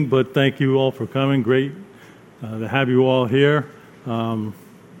But thank you all for coming. Great to have you all here.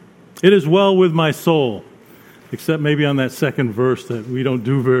 It is well with my soul, except maybe on that second verse that we don't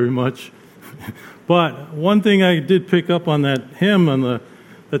do very much. But one thing I did pick up on that hymn,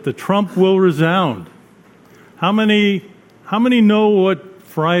 that the trump will resound. How many know what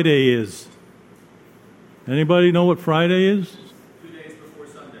Friday is? Anybody know what Friday is? 2 days before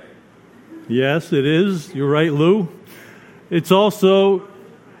Sunday. Yes, it is. You're right, Lou. It's also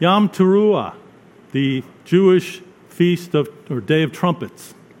Yom Teruah, the Jewish feast of or Day of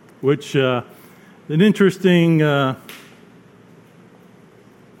Trumpets, which an interesting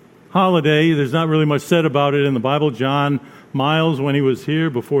holiday. There's not really much said about it in the Bible. John Miles, when he was here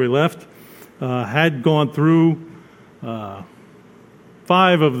before he left, had gone through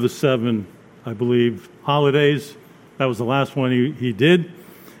 5 of the 7, I believe, holidays. That was the last one he did.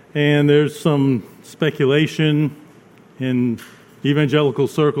 And there's some speculation in evangelical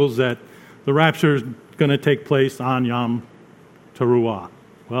circles that the rapture is going to take place on Yom Teruah.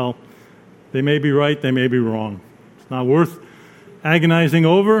 Well, they may be right, they may be wrong. It's not worth agonizing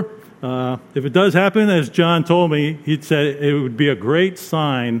over. If it does happen, as John told me, he'd said it would be a great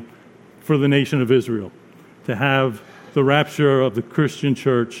sign for the nation of Israel to have the rapture of the Christian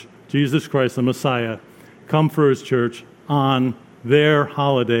church, Jesus Christ, the Messiah, come for his church on their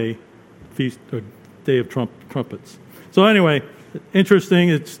holiday feast or Day of Trumpets. So anyway, interesting.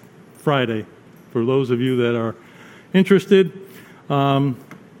 It's Friday for those of you that are interested. Again,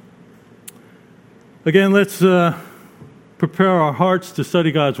 let's prepare our hearts to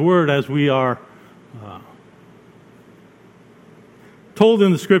study God's Word as we are told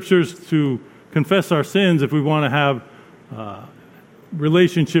in the Scriptures to confess our sins if we want to have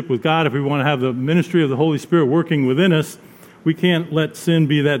relationship with God, if we want to have the ministry of the Holy Spirit working within us. We can't let sin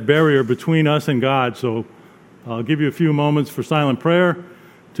be that barrier between us and God. So I'll give you a few moments for silent prayer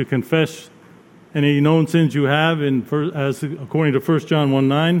to confess any known sins you have, as according to 1 John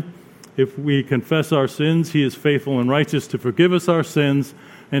 1:9. If we confess our sins, he is faithful and righteous to forgive us our sins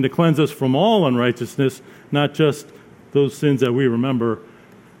and to cleanse us from all unrighteousness, not just those sins that we remember.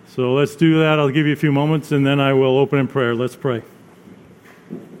 So let's do that. I'll give you a few moments, and then I will open in prayer. Let's pray.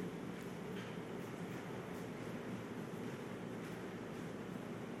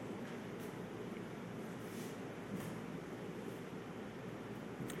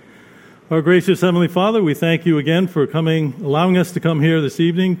 Our gracious Heavenly Father, we thank you again for allowing us to come here this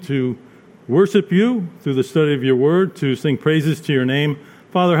evening to worship you through the study of your word, to sing praises to your name.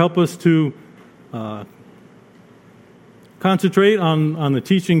 Father, help us to concentrate on the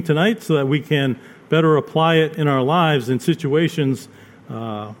teaching tonight so that we can better apply it in our lives in situations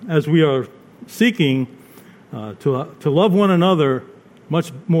as we are seeking to love one another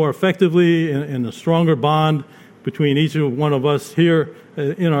much more effectively in a stronger bond between each one of us here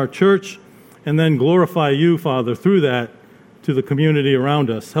in our church, and then glorify you, Father, through that to the community around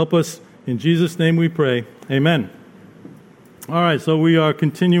us. Help us, in Jesus' name we pray. Amen. All right, so we are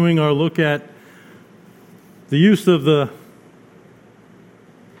continuing our look at the use of the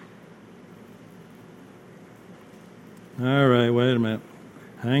All right, wait a minute.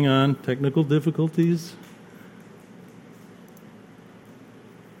 Hang on, technical difficulties.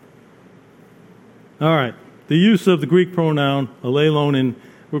 All right. The use of the Greek pronoun alelon.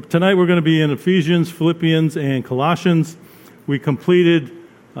 Tonight we're going to be in Ephesians, Philippians, and Colossians. We completed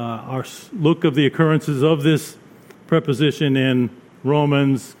our look of the occurrences of this preposition in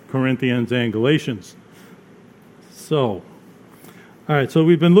Romans, Corinthians, and Galatians. So, all right, so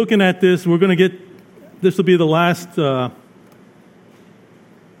we've been looking at this. We're going to this will be the last, or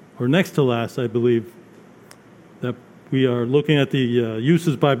next to last, I believe, that we are looking at the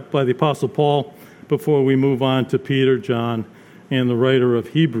uses by the Apostle Paul before we move on to Peter, John, and the writer of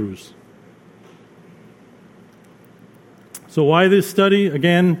Hebrews. So why this study?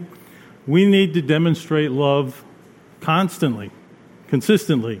 Again, we need to demonstrate love constantly,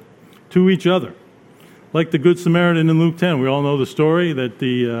 consistently, to each other. Like the Good Samaritan in Luke 10, we all know the story that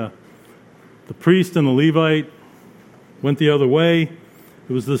the priest and the Levite went the other way. It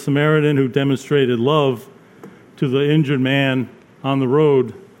was the Samaritan who demonstrated love to the injured man on the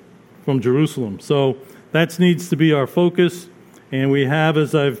road from Jerusalem. So that needs to be our focus. And we have,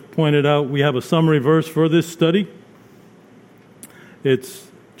 as I've pointed out, we have a summary verse for this study. It's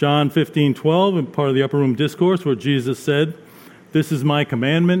John 15:12, and part of the Upper Room Discourse, where Jesus said, "This is my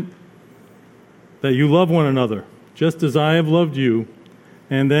commandment, that you love one another, just as I have loved you."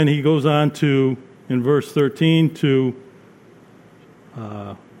 And then he goes on to, in verse 13, to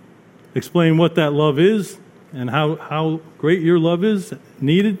explain what that love is and how great your love is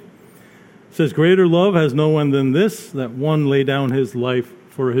needed. It says, "Greater love has no one than this, that one lay down his life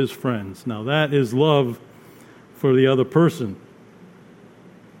for his friends. Now that is love for the other person.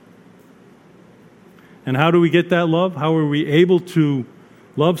 And how do we get that love? How are we able to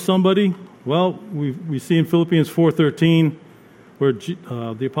love somebody? Well, we see in Philippians 4:13, where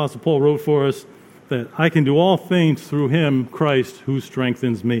the Apostle Paul wrote for us that I can do all things through him, Christ, who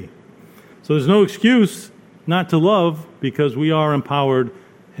strengthens me. So there's no excuse not to love, because we are empowered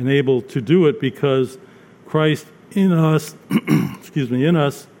and able to do it because Christ in us, in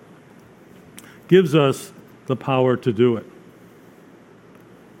us, gives us the power to do it.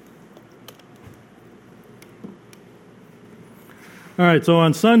 All right, so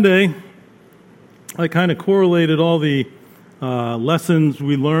on Sunday, I kind of correlated all the lessons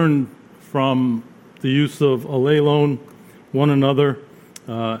we learned from the use of alelon, one another,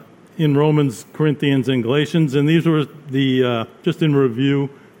 in Romans, Corinthians, and Galatians. And these were the, just in review,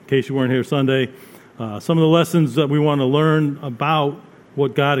 in case you weren't here Sunday, some of the lessons that we want to learn about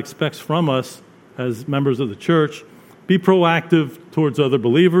what God expects from us as members of the church. Be proactive towards other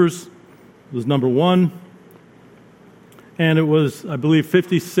believers was number one. And it was, I believe,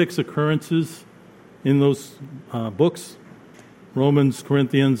 56 occurrences in those books, Romans,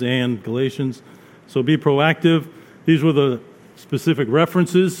 Corinthians, and Galatians. So be proactive. These were the specific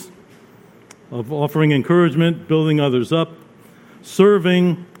references of offering encouragement, building others up,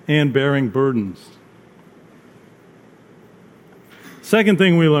 serving, and bearing burdens. Second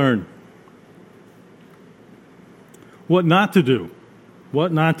thing we learned, what not to do.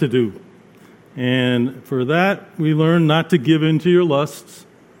 What not to do. And for that, we learn not to give in to your lusts,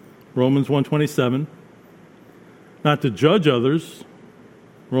 Romans 1:27, not to judge others,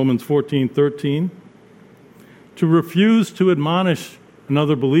 Romans 14:13, to refuse to admonish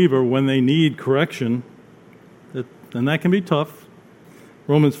another believer when they need correction, and that can be tough,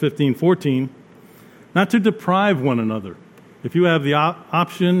 Romans 15:14, not to deprive one another. If you have the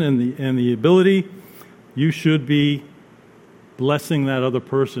option and the ability, you should be blessing that other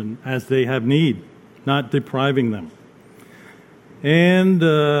person as they have need, not depriving them. And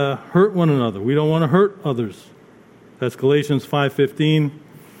hurt one another. We don't want to hurt others. That's Galatians 5:15.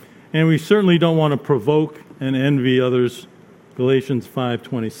 And we certainly don't want to provoke and envy others, Galatians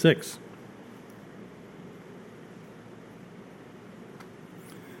 5:26.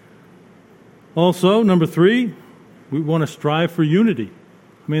 Also, number 3, we want to strive for unity.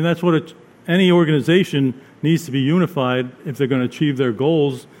 I mean, that's what any organization needs to be unified if they're going to achieve their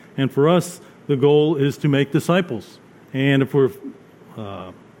goals. And for us, the goal is to make disciples. And if we're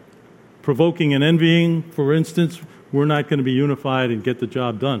provoking and envying, for instance, we're not going to be unified and get the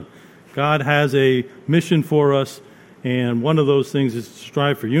job done. God has a mission for us, and one of those things is to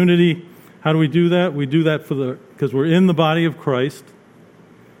strive for unity. How do we do that? We do that because we're in the body of Christ.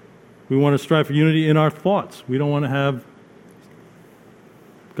 We want to strive for unity in our thoughts. We don't want to have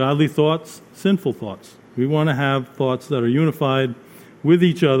godly thoughts, sinful thoughts. We want to have thoughts that are unified with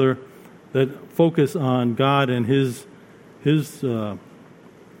each other, that focus on God and His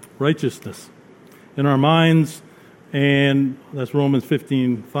righteousness. In our minds, and that's Romans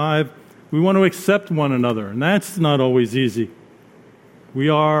 15:5, we want to accept one another, and that's not always easy. We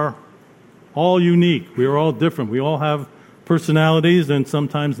are all unique. We are all different. We all have personalities, and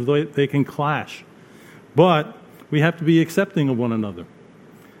sometimes they can clash. But we have to be accepting of one another.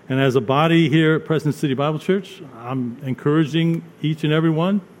 And as a body here at Preston City Bible Church, I'm encouraging each and every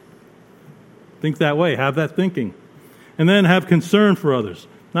one, think that way, have that thinking. And then have concern for others.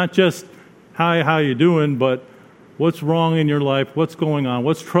 Not just, hi, how you doing, but what's wrong in your life, what's going on,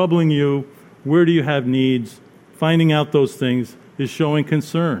 what's troubling you, where do you have needs. Finding out those things is showing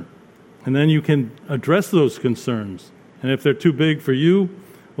concern. And then you can address those concerns. And if they're too big for you,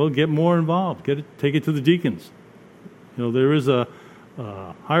 well, get more involved. Take it to the deacons. You know, there is a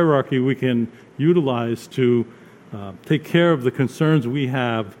hierarchy we can utilize to take care of the concerns we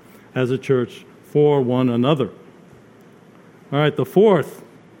have as a church for one another. All right, the fourth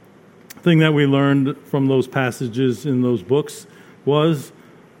thing that we learned from those passages in those books was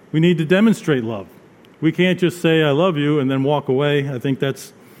we need to demonstrate love. We can't just say, I love you, and then walk away. I think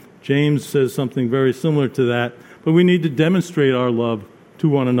James says something very similar to that. But we need to demonstrate our love to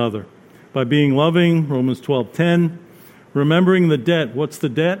one another by being loving, Romans 12:10. Remembering the debt. What's the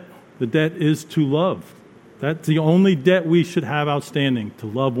debt? The debt is to love. That's the only debt we should have outstanding, to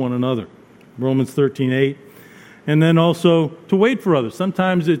love one another. Romans 13:8. And then also to wait for others.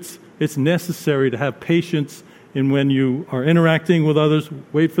 Sometimes it's necessary to have patience in when you are interacting with others.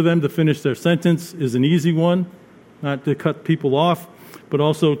 Wait for them to finish their sentence is an easy one, not to cut people off, but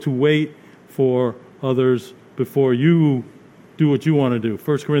also to wait for others before you do what you want to do.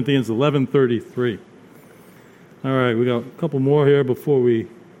 1 Corinthians 11:33. All right, we got a couple more here before we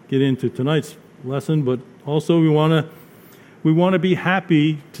get into tonight's lesson, but also we want to be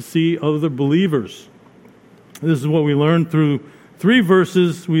happy to see other believers. This is what we learned through 3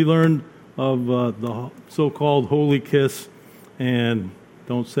 verses. We learned of the so-called holy kiss, and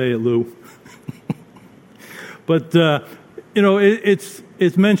don't say it, Lou. But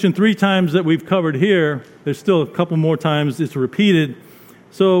it's mentioned 3 times that we've covered here. There's still a couple more times it's repeated.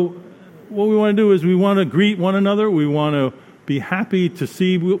 So what we want to do is we want to greet one another. We want to be happy to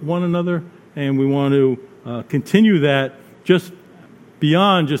see one another, and we want to continue that just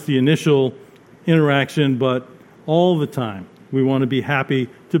beyond just the initial interaction, but all the time. We want to be happy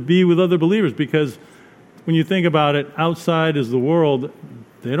to be with other believers, because when you think about it, outside is the world.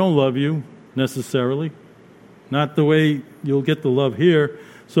 They don't love you necessarily. Not the way you'll get the love here.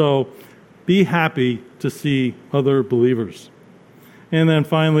 So be happy to see other believers. And then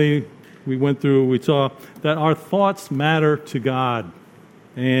finally, we saw that our thoughts matter to God.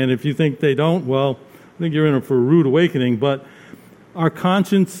 And if you think they don't, well, I think you're in for a rude awakening. But our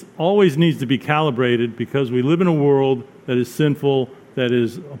conscience always needs to be calibrated, because we live in a world that is sinful, that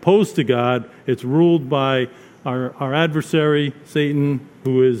is opposed to God. It's ruled by our adversary, Satan,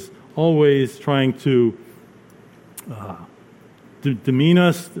 who is always trying to demean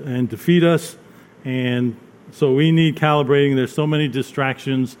us and defeat us. And so we need calibrating. There's so many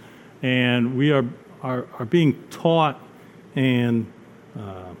distractions, and we are being taught and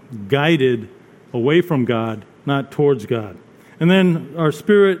guided away from God, not towards God. And then our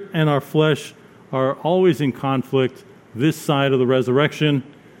spirit and our flesh are always in conflict this side of the resurrection.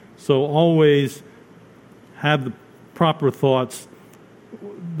 So always have the proper thoughts.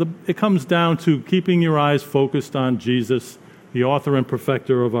 It comes down to keeping your eyes focused on Jesus, the author and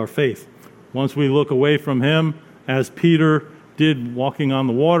perfecter of our faith. Once we look away from him, as Peter did walking on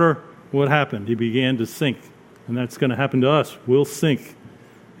the water, what happened? He began to sink. And that's going to happen to us. We'll sink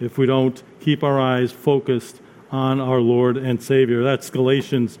if we don't keep our eyes focused on our Lord and Savior. That's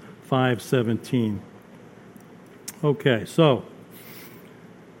Galatians 5:17. Okay, so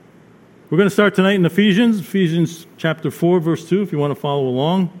we're going to start tonight in Ephesians chapter 4, verse 2, if you want to follow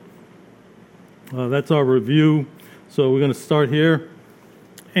along. That's our review. So we're going to start here.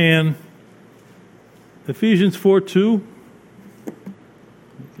 And Ephesians 4:2.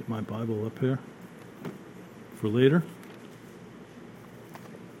 Get my Bible up here for later.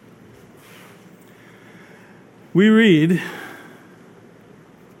 We read,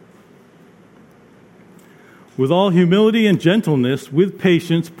 with all humility and gentleness, with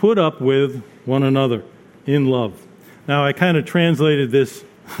patience, put up with one another in love. Now, I kind of translated this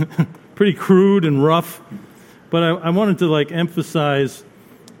pretty crude and rough, but I wanted to emphasize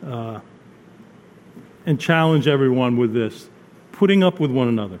and challenge everyone with this. Putting up with one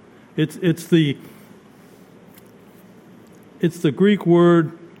another. It's the Greek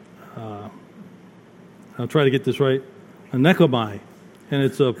word, I'll try to get this right, anekomai. And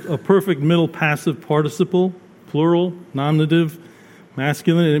it's a perfect middle passive participle, plural, nominative,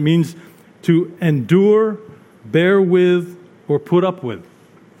 masculine, and it means to endure, bear with, or put up with.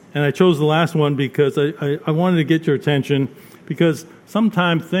 And I chose the last one because I wanted to get your attention, because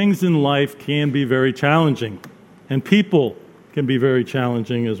sometimes things in life can be very challenging, and people can be very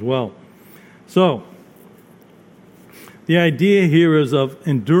challenging as well. So, the idea here is of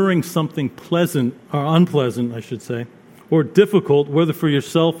enduring something pleasant, or unpleasant, I should say, or difficult, whether for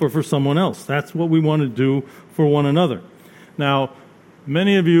yourself or for someone else. That's what we want to do for one another. Now,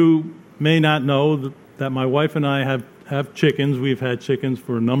 many of you may not know that my wife and I have chickens. We've had chickens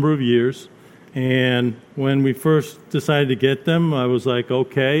for a number of years. And when we first decided to get them, I was like,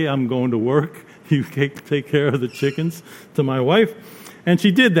 okay, I'm going to work. You take care of the chickens, to my wife. And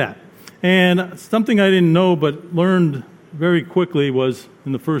she did that. And something I didn't know but learned very quickly was,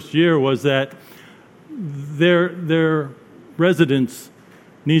 in the first year, was that their residence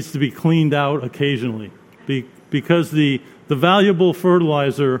needs to be cleaned out occasionally, because the valuable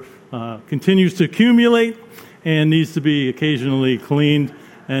fertilizer continues to accumulate and needs to be occasionally cleaned.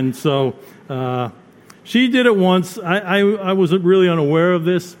 And so she did it once. I was really unaware of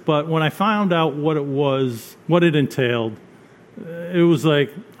this, but when I found out what it was, what it entailed, it was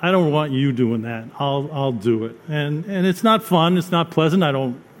like, I don't want you doing that. I'll do it. And it's not fun. It's not pleasant. I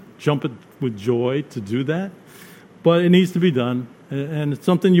don't jump it with joy to do that. But it needs to be done. And it's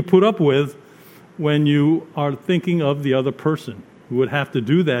something you put up with when you are thinking of the other person who would have to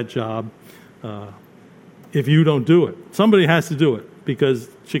do that job if you don't do it. Somebody has to do it, because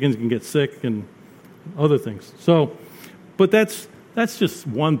chickens can get sick and other things. So, but that's just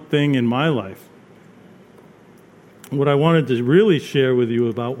one thing in my life. What I wanted to really share with you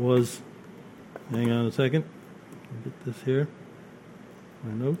about was, hang on a second. Get this here.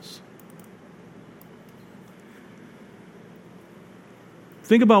 My notes.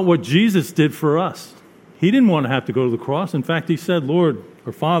 Think about what Jesus did for us. He didn't want to have to go to the cross. In fact, he said, Lord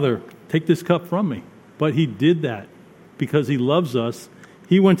or Father, take this cup from me. But he did that because he loves us.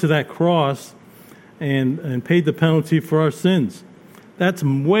 He went to that cross and paid the penalty for our sins. That's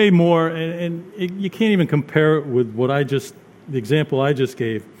way more, and you can't even compare it with the example I just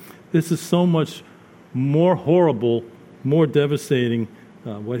gave. This is so much more horrible, more devastating,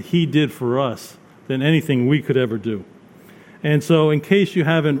 what he did for us than anything we could ever do. And so in case you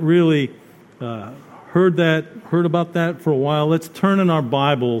haven't really heard about that for a while, let's turn in our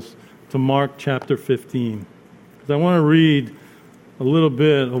Bibles to Mark chapter 15. Because I want to read a little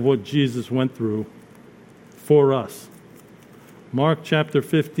bit of what Jesus went through for us. Mark chapter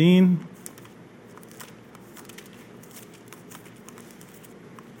 15.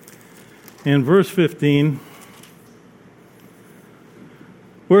 And verse 15,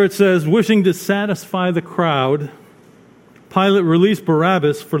 where it says, wishing to satisfy the crowd, Pilate released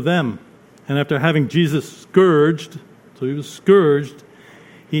Barabbas for them. And after having Jesus scourged, so he was scourged,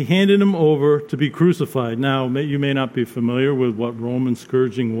 he handed him over to be crucified. Now, you may not be familiar with what Roman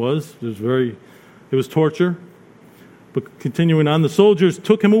scourging was. It was torture. But continuing on, the soldiers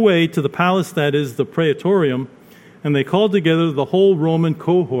took him away to the palace, that is, the praetorium, and they called together the whole Roman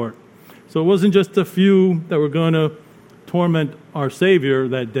cohort. So it wasn't just a few that were going to torment our Savior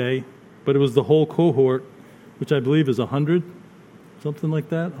that day, but it was the whole cohort, which I believe is 100, something like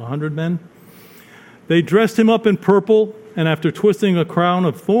that, 100 men. They dressed him up in purple, and after twisting a crown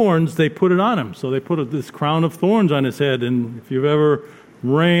of thorns, they put it on him. So they put this crown of thorns on his head, and if you've ever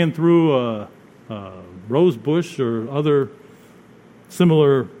ran through a rose bush or other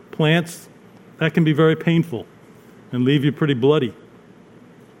similar plants, that can be very painful and leave you pretty bloody.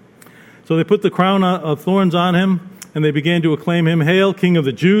 So they put the crown of thorns on him, and they began to acclaim him, "Hail, King of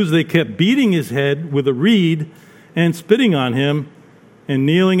the Jews!" They kept beating his head with a reed and spitting on him and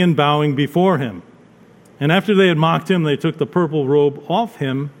kneeling and bowing before him. And after they had mocked him, they took the purple robe off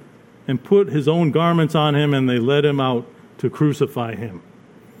him and put his own garments on him, and they led him out to crucify him.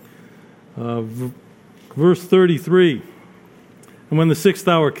 Verse 33, and when the 6th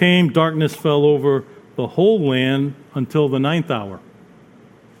hour came, darkness fell over the whole land until the 9th hour.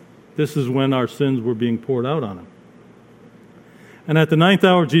 This is when our sins were being poured out on him. And at the 9th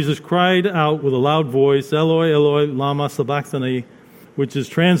hour, Jesus cried out with a loud voice, "Eloi, Eloi, lama sabachthani," which is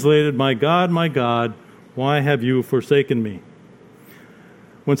translated, my God, why have you forsaken me?"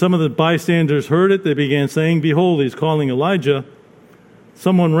 When some of the bystanders heard it, they began saying, "Behold, he's calling Elijah."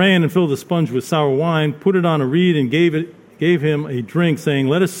 Someone ran and filled a sponge with sour wine, put it on a reed, and gave him a drink, saying,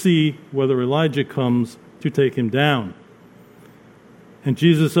 "Let us see whether Elijah comes to take him down." And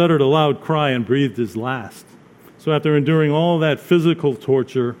Jesus uttered a loud cry and breathed his last. So after enduring all that physical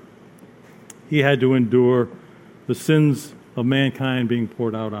torture, he had to endure the sins of mankind being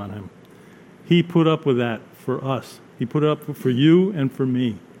poured out on him. He put up with that for us. He put it up for you and for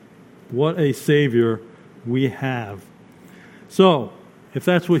me. What a Savior we have. So, if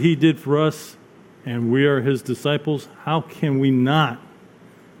that's what he did for us and we are his disciples, how can we not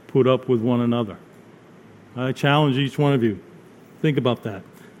put up with one another? I challenge each one of you. Think about that.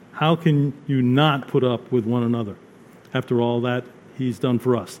 How can you not put up with one another after all that he's done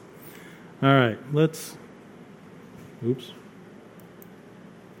for us? All right, All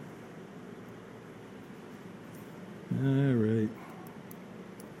right.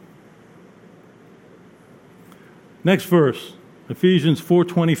 Next verse, Ephesians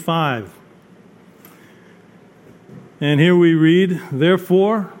 4:25. And here we read,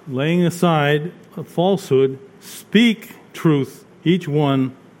 "Therefore, laying aside falsehood, speak truth, each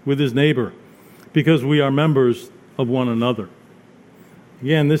one with his neighbor, because we are members of one another."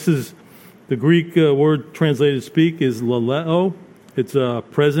 Again, this is the Greek word translated speak is laleo. It's a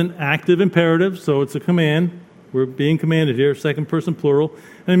present active imperative, so it's a command. We're being commanded here, second person plural,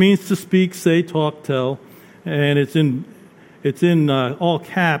 and it means to speak, say, talk, tell, and it's in all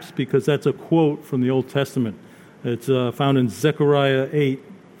caps because that's a quote from the Old Testament. It's found in Zechariah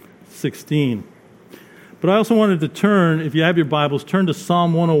 8:16. But I also wanted to turn, if you have your Bibles, turn to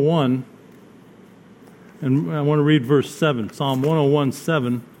Psalm 101, and I want to read verse 7, Psalm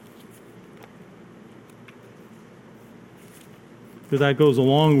 101:7, because that goes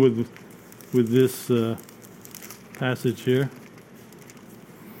along with this passage here,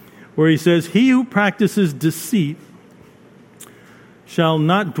 where he says, "He who practices deceit shall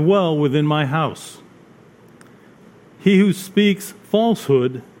not dwell within my house. He who speaks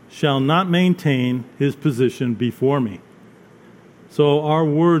falsehood shall not maintain his position before me." So our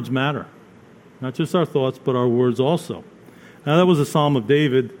words matter. Not just our thoughts, but our words also. Now, that was a Psalm of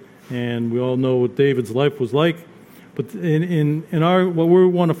David, and we all know what David's life was like. But in our, what we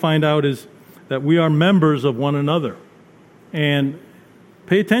want to find out is that we are members of one another. And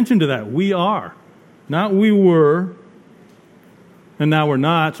pay attention to that. We are. Not we were, and now we're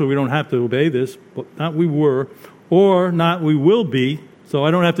not, so we don't have to obey this, but not we were, or not we will be, so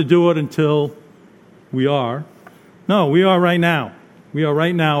I don't have to do it until we are. No, we are right now. We are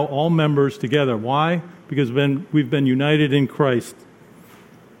right now all members together. Why? Because we've been united in Christ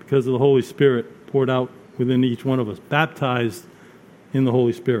because of the Holy Spirit poured out within each one of us, baptized in the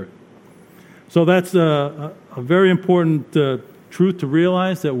Holy Spirit. So that's a very important truth to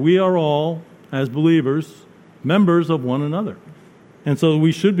realize, that we are all, as believers, members of one another. And so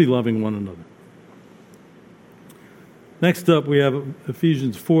we should be loving one another. Next up, we have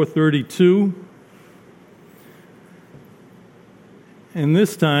Ephesians 4:32. And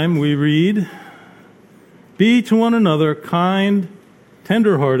this time we read, "Be to one another kind,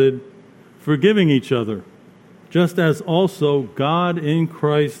 tender-hearted, forgiving each other, just as also God in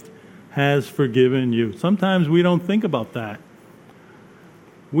Christ has forgiven you." Sometimes we don't think about that.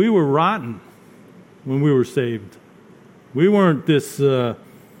 We were rotten when we were saved. We weren't this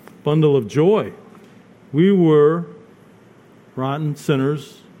bundle of joy. We were rotten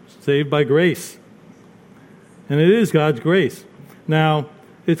sinners saved by grace. And it is God's grace. Now,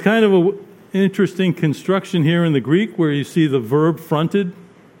 it's kind of an interesting construction here in the Greek where you see the verb fronted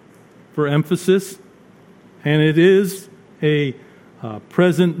for emphasis. And it is a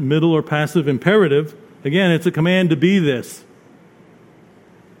present, middle, or passive imperative. Again, it's a command to be this.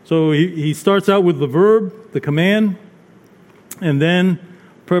 So he starts out with the verb, the command, and then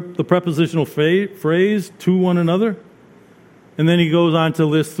the prepositional phrase, to one another. And then he goes on to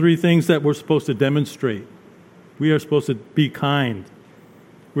list three things that we're supposed to demonstrate. We are supposed to be kind.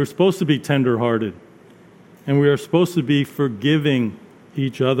 We're supposed to be tender-hearted. And we are supposed to be forgiving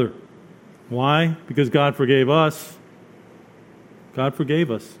each other. Why? Because God forgave us. God forgave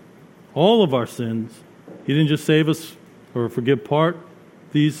us. All of our sins. He didn't just save us or forgive part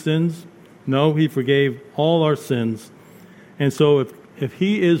these sins. No, he forgave all our sins. And so if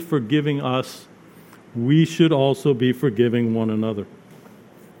he is forgiving us, we should also be forgiving one another.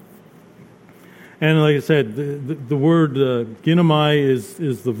 And like I said, the word ginomai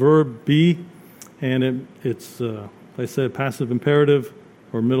is the verb be, and it's like I said, passive imperative,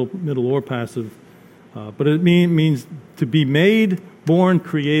 or middle or passive. But it means to be made, born,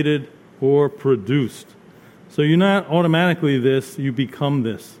 created, or produced. So you're not automatically this, you become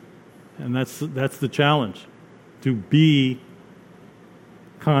this. And that's the challenge. To be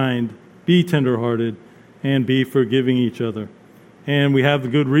kind, be tenderhearted, and be forgiving each other. And we have the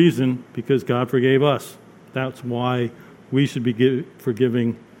good reason, because God forgave us. That's why we should be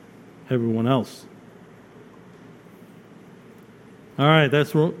forgiving everyone else. All right,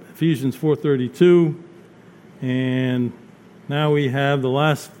 that's Ephesians 4:32. And now we have the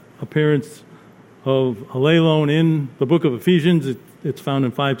last appearance of allelon in the book of Ephesians. It's found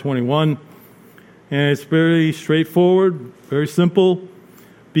in 5:21. And it's very straightforward, very simple.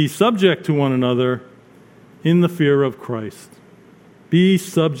 Be subject to one another in the fear of Christ. Be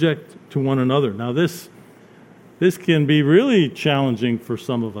subject to one another. Now this can be really challenging for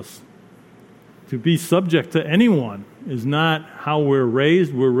some of us. To be subject to anyone is not how we're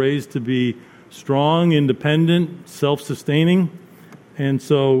raised. We're raised to be strong, independent, self-sustaining. And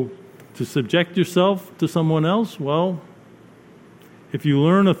so to subject yourself to someone else, well, if you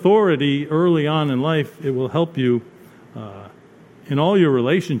learn authority early on in life, it will help you in all your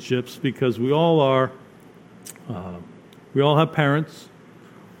relationships, because we all have parents,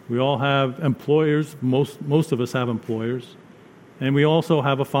 we all have employers, most of us have employers, and we also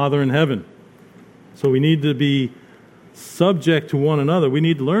have a Father in heaven. So we need to be subject to one another. We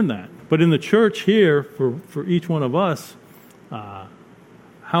need to learn that. But in the church here, for each one of us,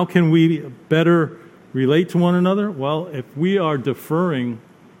 how can we better relate to one another? Well, if we are deferring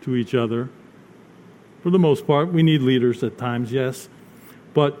to each other, for the most part, we need leaders at times, yes,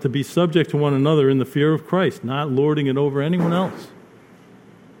 but to be subject to one another in the fear of Christ, not lording it over anyone else.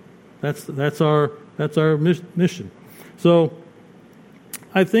 That's our mission. So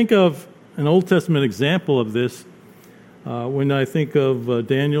I think of an Old Testament example of this when I think of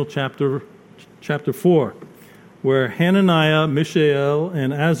Daniel chapter 4, where Hananiah, Mishael,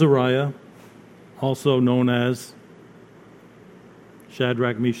 and Azariah, also known as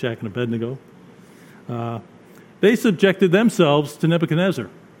Shadrach, Meshach, and Abednego, they subjected themselves to Nebuchadnezzar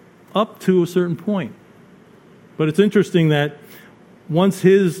up to a certain point. But it's interesting that once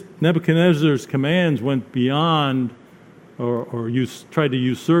Nebuchadnezzar's commands went beyond or tried to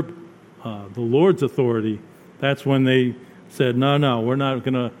usurp the Lord's authority, that's when they said, no, we're not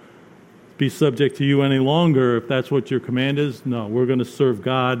going to be subject to you any longer if that's what your command is. No, we're going to serve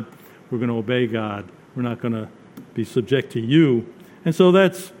God. We're going to obey God. We're not going to be subject to you. And so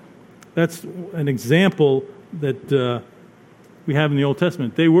that's an example that we have in the Old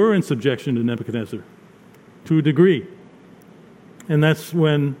Testament. They were in subjection to Nebuchadnezzar to a degree. And that's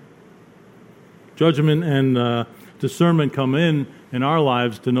when judgment and discernment come in our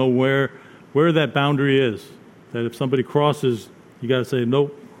lives to know where that boundary is. That if somebody crosses, you got to say,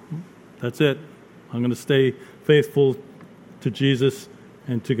 nope, that's it. I'm going to stay faithful to Jesus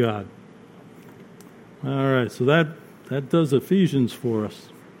and to God. All right, so that does Ephesians for us.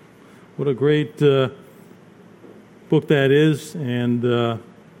 What a great book that is, and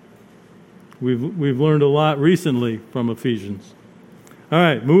we've learned a lot recently from Ephesians. All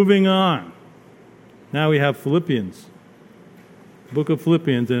right, moving on. Now we have Philippians. Book of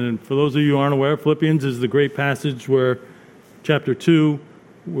Philippians, and for those of you who aren't aware, Philippians is the great passage where chapter 2,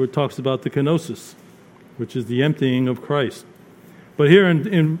 where it talks about the kenosis, which is the emptying of Christ. But here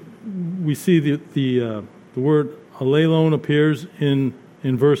we see the word alelon appears in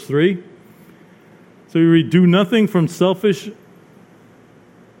verse 3. So we read, Do nothing from selfishness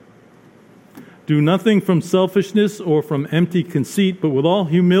or from empty conceit, but with all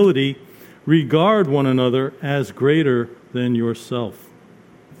humility regard one another as greater than yourself.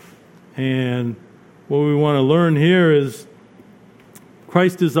 And what we want to learn here is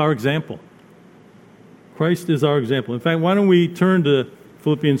Christ is our example. Christ is our example. In fact, why don't we turn to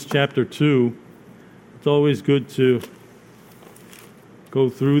Philippians chapter 2. It's always good to go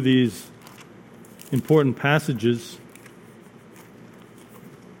through these important passages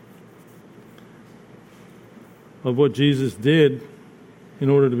of what Jesus did in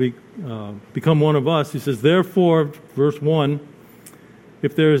order to become one of us. He says, therefore, verse 1,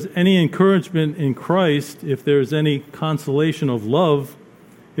 if there is any encouragement in Christ, if there is any consolation of love,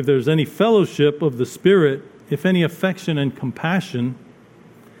 if there is any fellowship of the Spirit, if any affection and compassion,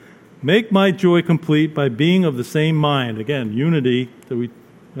 make my joy complete by being of the same mind. Again, unity that we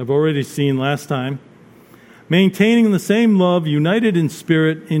have already seen last time. Maintaining the same love, united in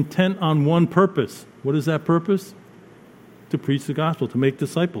spirit, intent on one purpose. What is that purpose? To preach the gospel, to make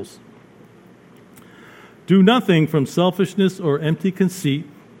disciples. Do nothing from selfishness or empty conceit,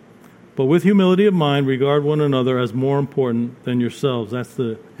 but with humility of mind regard one another as more important than yourselves. That's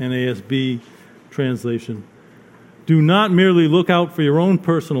the NASB translation. Do not merely look out for your own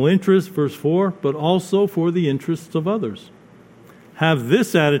personal interests, verse 4, but also for the interests of others. Have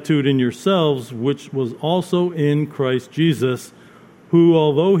this attitude in yourselves, which was also in Christ Jesus, who,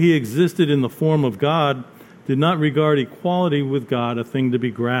 although he existed in the form of God, did not regard equality with God a thing to be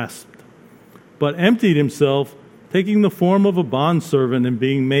grasped, but emptied himself, taking the form of a bondservant and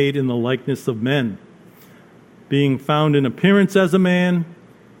being made in the likeness of men. Being found in appearance as a man,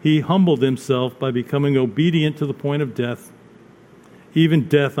 he humbled himself by becoming obedient to the point of death, even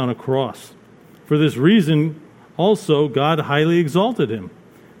death on a cross. For this reason, also, God highly exalted him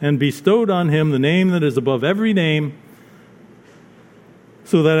and bestowed on him the name that is above every name,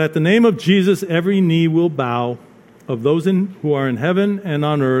 so that at the name of Jesus every knee will bow, of those who are in heaven and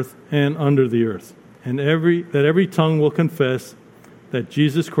on earth and under the earth, and that every tongue will confess that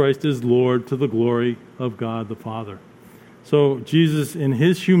Jesus Christ is Lord, to the glory of God the Father. So Jesus, in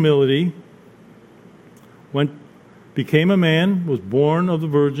his humility, became a man, was born of the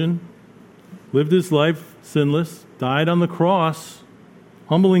Virgin, lived his life sinless, died on the cross,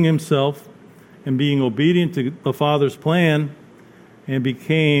 humbling himself and being obedient to the Father's plan, and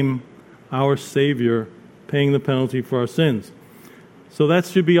became our Savior, paying the penalty for our sins. So that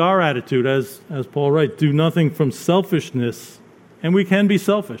should be our attitude, as Paul writes. Do nothing from selfishness, and we can be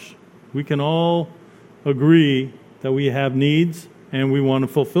selfish. We can all agree that we have needs and we want to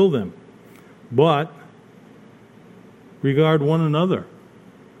fulfill them. But regard one another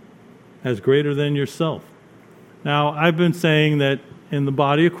as greater than yourself. Now, I've been saying that in the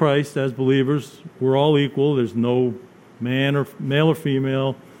body of Christ, as believers, we're all equal. There's no male or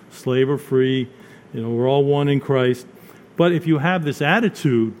female, slave or free. We're all one in Christ. But if you have this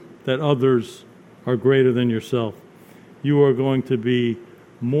attitude that others are greater than yourself, you are going to be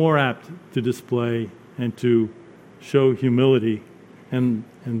more apt to display and to show humility and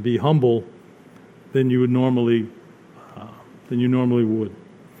be humble than you normally would.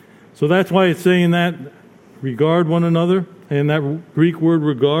 So that's why it's saying that regard one another, and that Greek word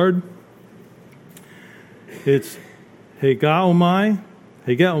regard, it's hegaomai,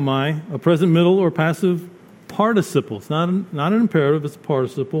 a present middle or passive participle. It's not an imperative, it's a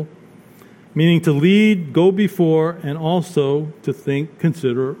participle. meaning to lead, go before, and also to think,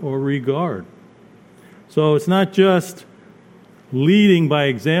 consider, or regard. So it's not just leading by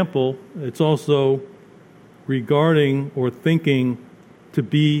example, it's also regarding or thinking to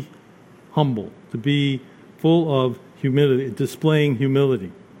be humble, to be full of humility, displaying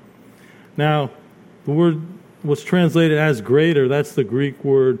humility. Now, the word was translated as greater. That's the Greek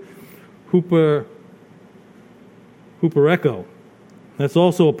word hupereko. That's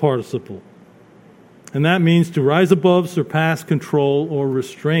also a participle. And that means to rise above, surpass, control, or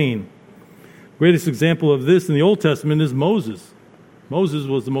restrain. Greatest example of this in the Old Testament is Moses. Moses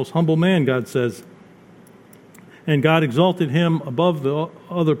was the most humble man, God says. And God exalted him above the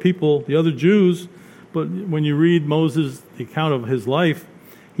other people, the other Jews. But when you read Moses, the account of his life,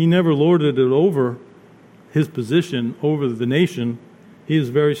 he never lorded it over his position over the nation. He is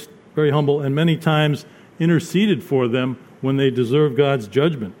very, very humble and many times interceded for them when they deserve God's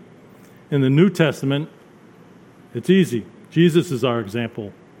judgment. In the New Testament, it's easy. Jesus is our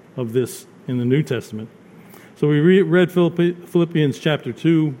example of this in the New Testament. So we read Philippians chapter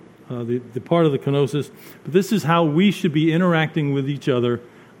 2, the part of the kenosis. But this is how we should be interacting with each other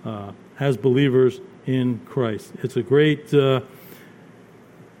as believers in Christ. It's a great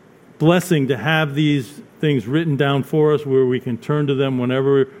blessing to have these things written down for us where we can turn to them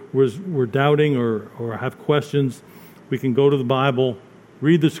whenever we're doubting or have questions. We can go to the Bible,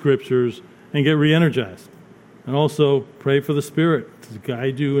 read the Scriptures, and get re-energized. And also pray for the Spirit to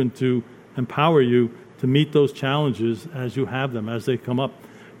guide you and to empower you to meet those challenges as you have them, as they come up.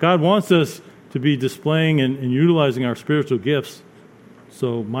 God wants us to be displaying and utilizing our spiritual gifts.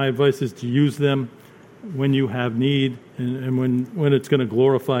 So my advice is to use them when you have need and when it's going to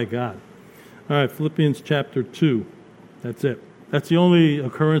glorify God. All right, Philippians chapter 2. That's it. That's the only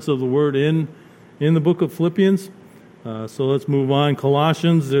occurrence of the word in the book of Philippians. So let's move on.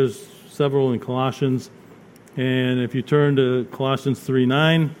 Colossians, there's several in Colossians. And if you turn to Colossians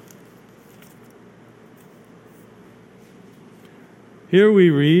 3:9, here we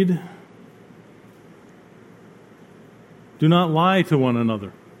read, do not lie to one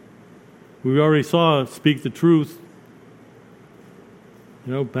another. We already saw speak the truth,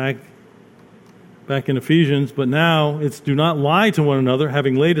 back in Ephesians, but now it's do not lie to one another,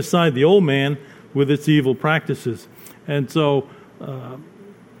 having laid aside the old man with its evil practices. And so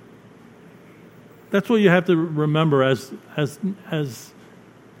that's what you have to remember as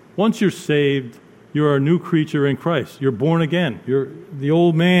once you're saved, you're a new creature in Christ. You're born again. You're the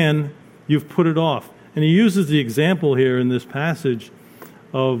old man, you've put it off. And he uses the example here in this passage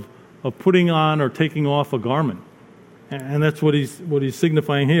of putting on or taking off a garment. And that's what he's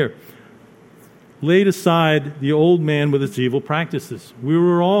signifying here. Laid aside the old man with its evil practices. We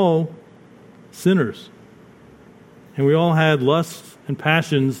were all sinners. And we all had lusts and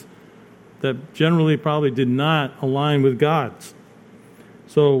passions that generally probably did not align with God's.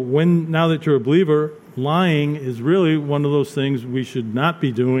 So now that you're a believer, lying is really one of those things we should not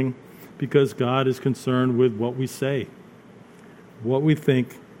be doing because God is concerned with what we say, what we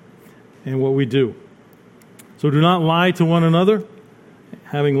think, and what we do. So do not lie to one another,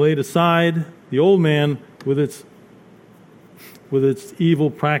 having laid aside the old man with its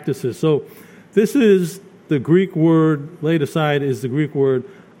evil practices. So this is the Greek word, laid aside, is the Greek word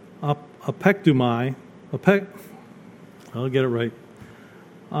apektumai. I'll get it right.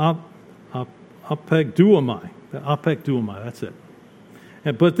 Apekduomai, that's it.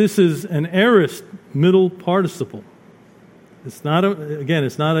 But this is an aorist middle participle. It's not a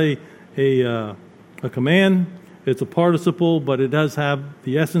command. It's a participle, but it does have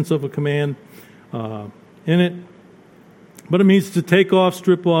the essence of a command in it. But it means to take off,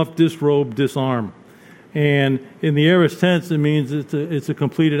 strip off, disrobe, disarm. And in the aorist tense, it means it's a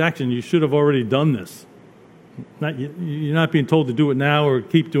completed action. You should have already done this. You're not being told to do it now or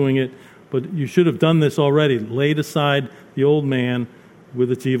keep doing it, but you should have done this already. Laid aside the old man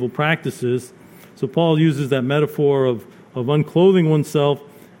with its evil practices. So Paul uses that metaphor of unclothing oneself,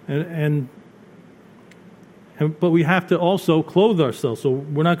 but we have to also clothe ourselves. So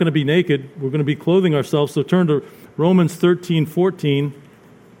we're not going to be naked. We're going to be clothing ourselves. So turn to Romans 13:14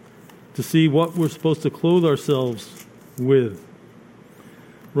 to see what we're supposed to clothe ourselves with.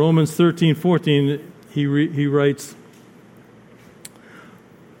 Romans 13:14, he writes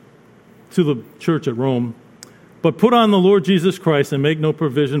to the church at Rome, but put on the Lord Jesus Christ and make no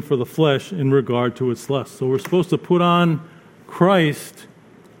provision for the flesh in regard to its lust. So we're supposed to put on Christ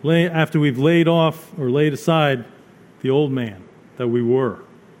after we've laid off or laid aside the old man that we were.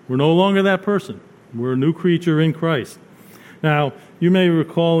 We're no longer that person. We're a new creature in Christ. Now, you may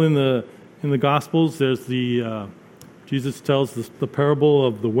recall in the Gospels, there's Jesus tells the parable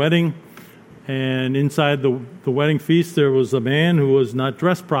of the wedding, And inside the wedding feast, there was a man who was not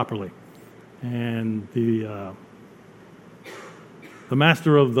dressed properly. And the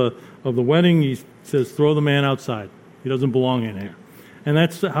master of the wedding, he says, throw the man outside. He doesn't belong in here. And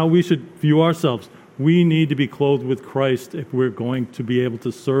that's how we should view ourselves. We need to be clothed with Christ if we're going to be able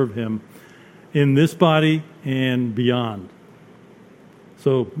to serve him in this body and beyond.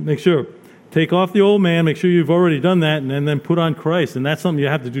 So make sure, take off the old man, make sure you've already done that, and then put on Christ. And that's something you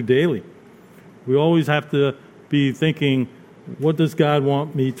have to do daily. We always have to be thinking, what does God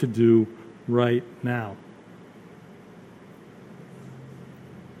want me to do right now?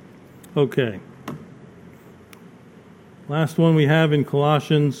 Okay. Last one we have in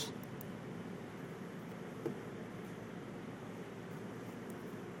Colossians.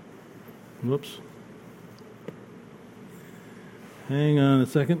 Whoops. Hang on a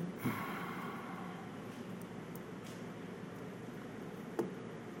second.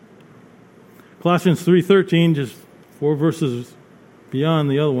 Colossians 3:13, just 4 verses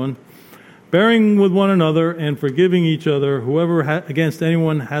beyond the other one. Bearing with one another and forgiving each other, whoever against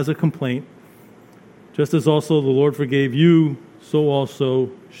anyone has a complaint, just as also the Lord forgave you, so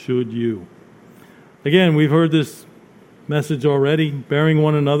also should you. Again, we've heard this message already, bearing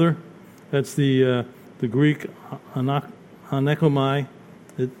one another. That's the Greek anekomai.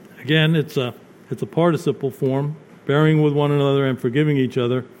 Again, it's a participle form, bearing with one another and forgiving each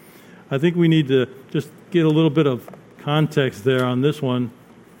other. I think we need to just get a little bit of context there on this one.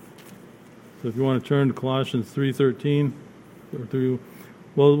 So if you want to turn to Colossians 3:13,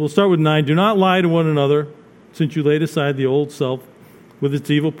 we'll start with 9. Do not lie to one another, since you laid aside the old self with its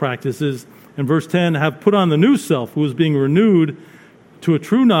evil practices. And verse 10, have put on the new self, who is being renewed to a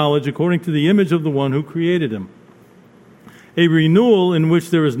true knowledge according to the image of the one who created him. A renewal in which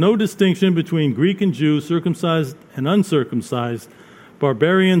there is no distinction between Greek and Jew, circumcised and uncircumcised,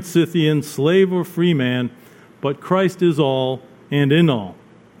 barbarian, Scythian, slave or free man, but Christ is all and in all.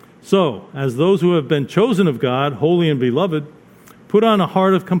 So, as those who have been chosen of God, holy and beloved, put on a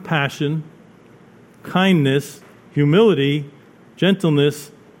heart of compassion, kindness, humility,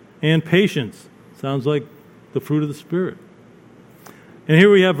 gentleness, and patience. Sounds like the fruit of the Spirit. And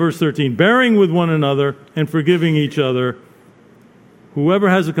here we have verse 13, bearing with one another and forgiving each other. Whoever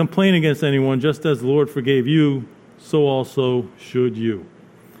has a complaint against anyone, just as the Lord forgave you, so also should you.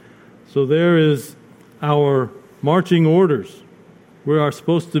 So there is our marching orders. We are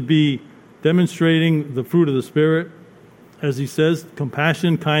supposed to be demonstrating the fruit of the Spirit, as he says,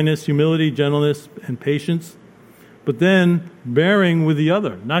 compassion, kindness, humility, gentleness, and patience. But then bearing with the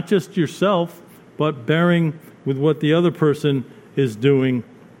other, not just yourself, but bearing with what the other person is doing.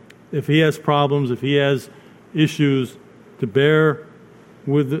 If he has problems, if he has issues, to bear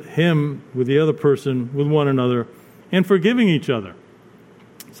with him, with the other person, with one another, and forgiving each other.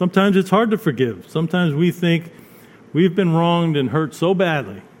 Sometimes it's hard to forgive. Sometimes we think we've been wronged and hurt so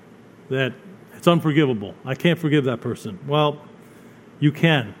badly that it's unforgivable. I can't forgive that person. Well, you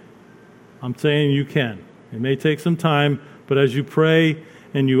can. I'm saying you can. It may take some time, but as you pray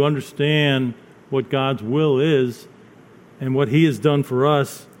and you understand what God's will is and what he has done for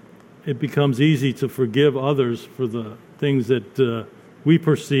us, it becomes easy to forgive others for the things that we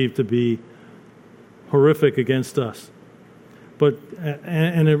perceive to be horrific against us. But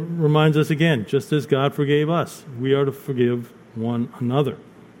and it reminds us again, just as God forgave us, we are to forgive one another.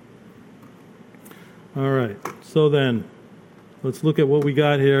 All right, so then, let's look at what we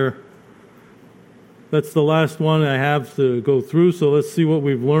got here. That's the last one I have to go through, so let's see what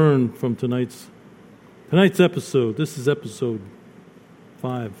we've learned from tonight's episode. This is episode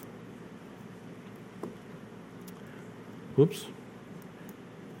 5. Whoops.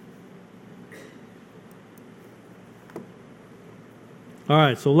 All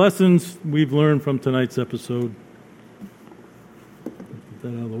right, so lessons we've learned from tonight's episode. Get that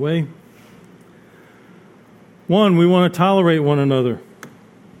out of the way. 1, we want to tolerate one another.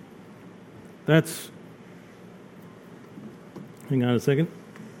 Hang on a second.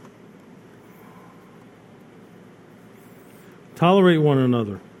 Tolerate one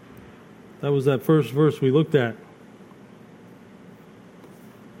another. That was that first verse we looked at.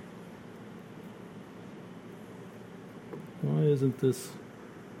 Why isn't this?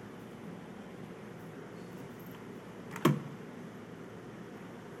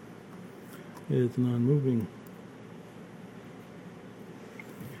 It's not moving.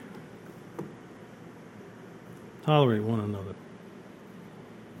 Tolerate one another.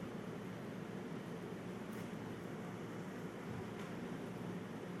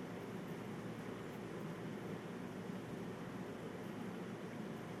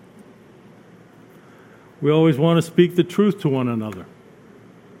 We always want to speak the truth to one another.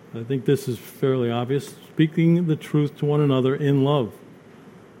 I think this is fairly obvious. Speaking the truth to one another in love.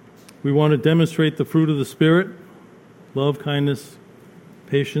 We want to demonstrate the fruit of the Spirit, love, kindness,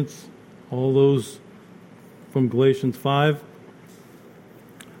 patience, all those from Galatians 5.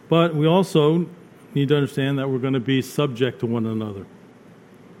 But we also need to understand that we're going to be subject to one another.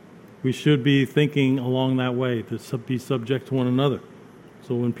 We should be thinking along that way, to be subject to one another.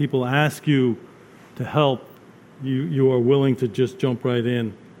 So when people ask you to help, you are willing to just jump right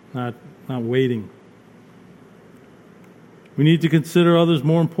in, not waiting. We need to consider others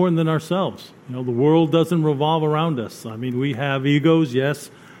more important than ourselves. The world doesn't revolve around us. I mean, we have egos, yes,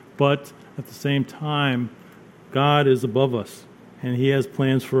 but at the same time, God is above us, and He has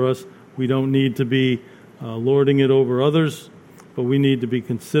plans for us. We don't need to be lording it over others, but we need to be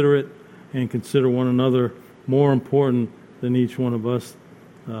considerate and consider one another more important than each one of us.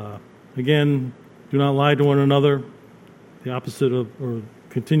 Again, do not lie to one another. The opposite of, or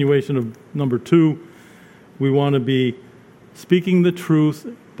continuation of number 2, we want to be speaking the truth,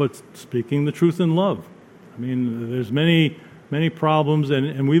 but speaking the truth in love. I mean, there's many problems,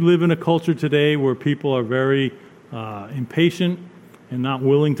 and we live in a culture today where people are very impatient and not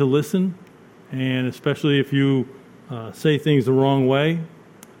willing to listen, and especially if you say things the wrong way.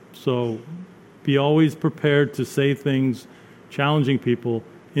 So be always prepared to say things challenging people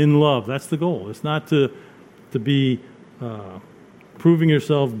in love. That's the goal. It's not to be proving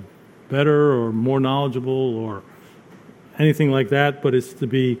yourself better or more knowledgeable or anything like that, but it's to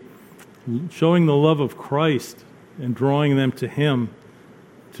be showing the love of Christ and drawing them to Him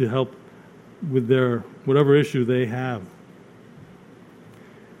to help with their whatever issue they have.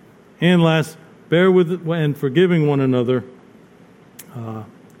 And last, bear with and forgiving one another.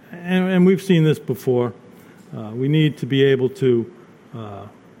 And we've seen this before. We need to be able to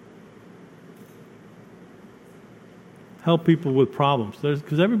help people with problems.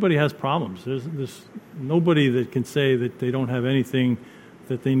 Because everybody has problems. There's nobody that can say that they don't have anything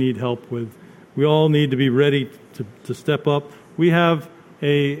that they need help with. We all need to be ready to step up. We have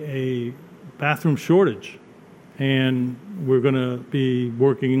a bathroom shortage, and we're going to be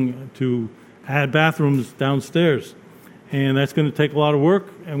working to add bathrooms downstairs. And that's going to take a lot of work,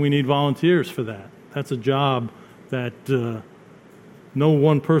 and we need volunteers for that. That's a job that no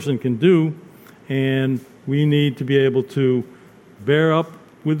one person can do, and we need to be able to bear up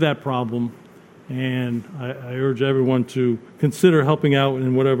with that problem, and I urge everyone to consider helping out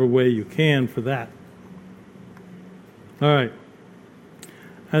in whatever way you can for that. All right.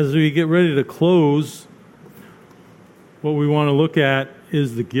 As we get ready to close, what we want to look at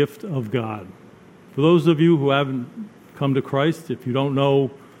is the gift of God. For those of you who haven't come to Christ, if you don't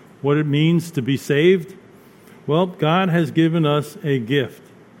know what it means to be saved, well, God has given us a gift.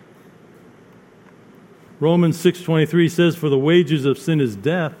 Romans 6:23 says, "For the wages of sin is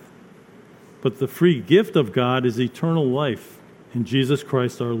death, but the free gift of God is eternal life in Jesus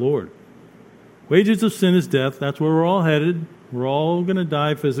Christ our Lord." Wages of sin is death. That's where we're all headed. We're all going to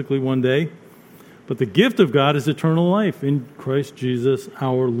die physically one day. But the gift of God is eternal life in Christ Jesus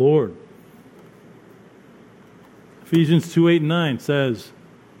our Lord. Ephesians 2:8-9 says,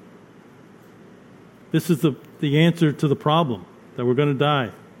 this is the answer to the problem, that we're going to die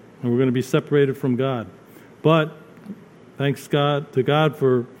and we're going to be separated from God. But thanks to God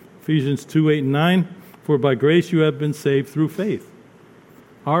for Ephesians 2:8-9, "For by grace you have been saved through faith."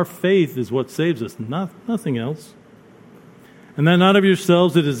 Our faith is what saves us, nothing else. "And that not of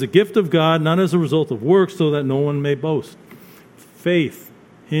yourselves, it is a gift of God, not as a result of works, so that no one may boast." Faith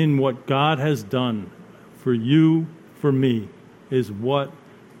in what God has done for you, for me, is what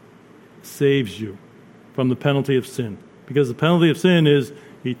saves you from the penalty of sin. Because the penalty of sin is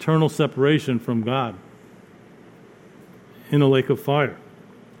eternal separation from God in a lake of fire.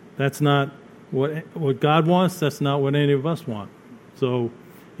 That's not what God wants. That's not what any of us want. So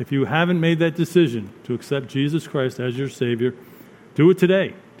if you haven't made that decision to accept Jesus Christ as your Savior, do it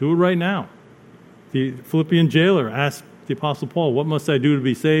today. Do it right now. The Philippian jailer asked the Apostle Paul, "What must I do to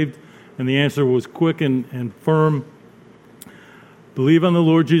be saved?" And the answer was quick and firm. Believe on the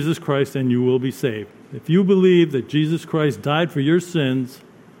Lord Jesus Christ and you will be saved. If you believe that Jesus Christ died for your sins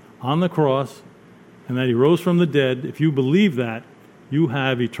on the cross and that He rose from the dead, if you believe that, you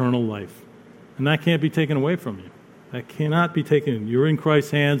have eternal life. And that can't be taken away from you. That cannot be taken. You're in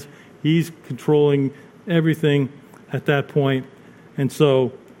Christ's hands. He's controlling everything at that point. And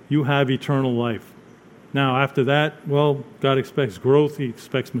so you have eternal life. Now, after that, well, God expects growth. He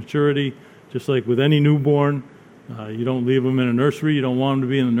expects maturity. Just like with any newborn, you don't leave them in a nursery. You don't want them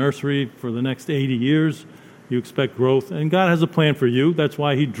to be in the nursery for the next 80 years. You expect growth. And God has a plan for you. That's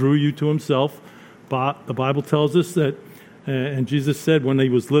why He drew you to Himself. The Bible tells us that And Jesus said when he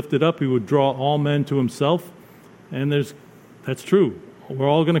was lifted up, he would draw all men to himself. And that's true. We're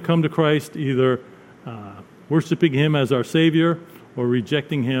all going to come to Christ, either worshiping him as our Savior or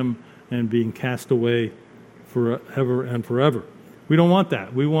rejecting him and being cast away forever and forever. We don't want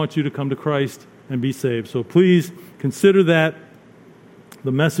that. We want you to come to Christ and be saved. So please consider that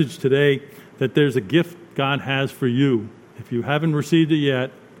the message today, that there's a gift God has for you. If you haven't received it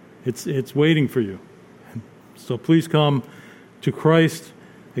yet, it's waiting for you. So please come to Christ,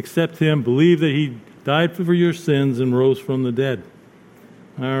 accept him, believe that he died for your sins and rose from the dead.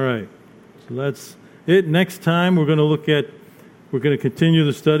 All right. So that's it. Next time we're going to continue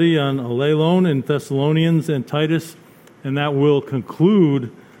the study on allelon in Thessalonians and Titus, and that will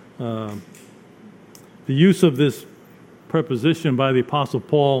conclude the use of this preposition by the Apostle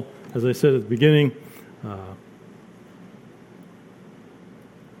Paul, as I said at the beginning.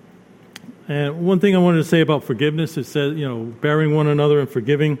 And one thing I wanted to say about forgiveness, it says, bearing one another and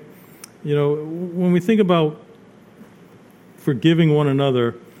forgiving. When we think about forgiving one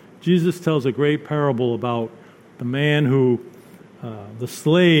another, Jesus tells a great parable about the man the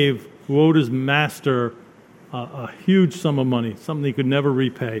slave who owed his master a huge sum of money, something he could never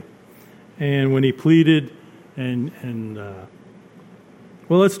repay. And when he pleaded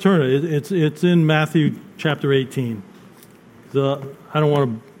well, let's turn it. It's in Matthew chapter 18. I don't want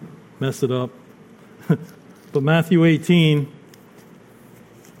to mess it up. But Matthew 18,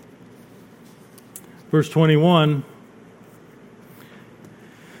 verse 21,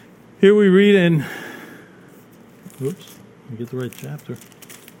 here we read let me get the right chapter.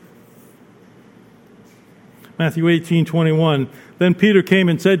 Matthew 18:21. Then Peter came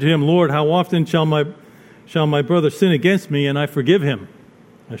and said to him, Lord, how often shall my brother sin against me and I forgive him?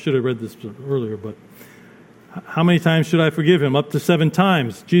 I should have read this earlier, but how many times should I forgive him? Up to 7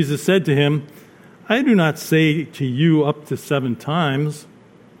 times. Jesus said to him, I do not say to you up to 7 times,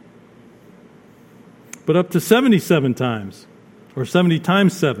 but up to 77 times, or 70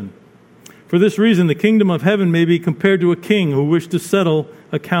 times 7. For this reason, the kingdom of heaven may be compared to a king who wished to settle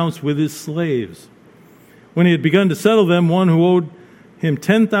accounts with his slaves. When he had begun to settle them, one who owed him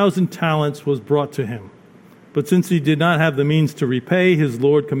 10,000 talents was brought to him. But since he did not have the means to repay, his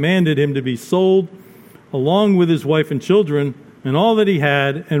Lord commanded him to be sold, along with his wife and children, and all that he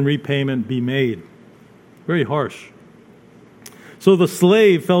had, and repayment be made. Very harsh. So the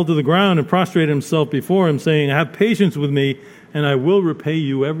slave fell to the ground and prostrated himself before him, saying, have patience with me, and I will repay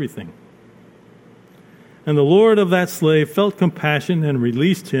you everything. And the Lord of that slave felt compassion and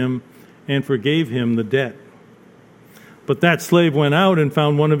released him and forgave him the debt. But that slave went out and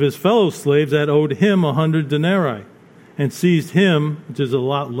found one of his fellow slaves that owed him 100 denarii, and seized him, which is a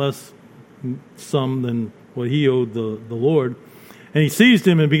lot less sum than what he owed the Lord. And he seized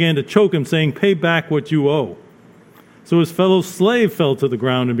him and began to choke him, saying, pay back what you owe. So his fellow slave fell to the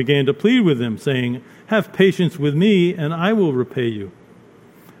ground and began to plead with him, saying, have patience with me, and I will repay you.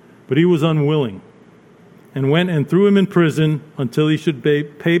 But he was unwilling, and went and threw him in prison until he should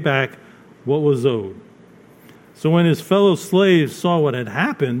pay back what was owed. So when his fellow slaves saw what had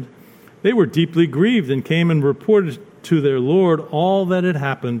happened, they were deeply grieved and came and reported to their Lord all that had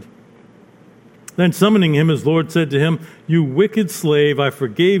happened. Then summoning him, his Lord said to him, you wicked slave, I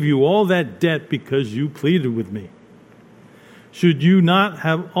forgave you all that debt because you pleaded with me. Should you not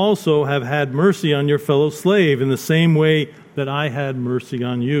have also have had mercy on your fellow slave in the same way that I had mercy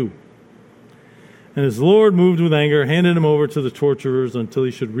on you? And his Lord, moved with anger, handed him over to the torturers until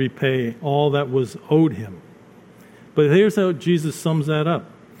he should repay all that was owed him. But here's how Jesus sums that up.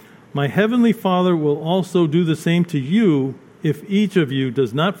 My heavenly Father will also do the same to you if each of you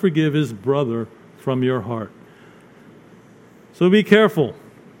does not forgive his brother from your heart. So be careful.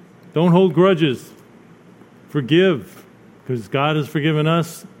 Don't hold grudges. Forgive. Because God has forgiven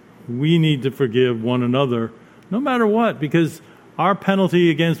us, we need to forgive one another, no matter what, because our penalty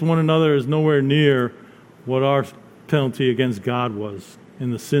against one another is nowhere near what our penalty against God was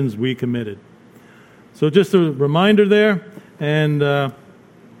in the sins we committed. So just a reminder there, and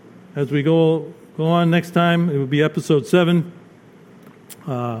as we go on next time, it will be episode 7.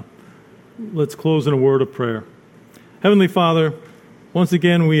 Let's close in a word of prayer. Heavenly Father, once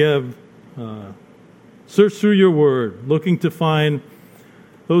again we have searched through your word, looking to find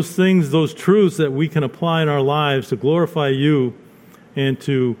those things, those truths that we can apply in our lives to glorify you and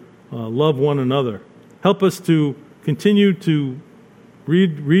to love one another. Help us to continue to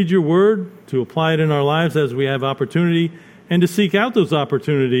read your word, to apply it in our lives as we have opportunity, and to seek out those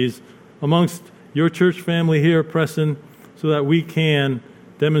opportunities amongst your church family here at Preston so that we can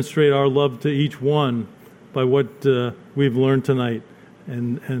demonstrate our love to each one by what we've learned tonight.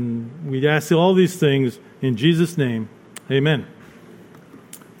 And we ask all these things in Jesus' name. Amen.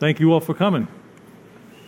 Thank you all for coming.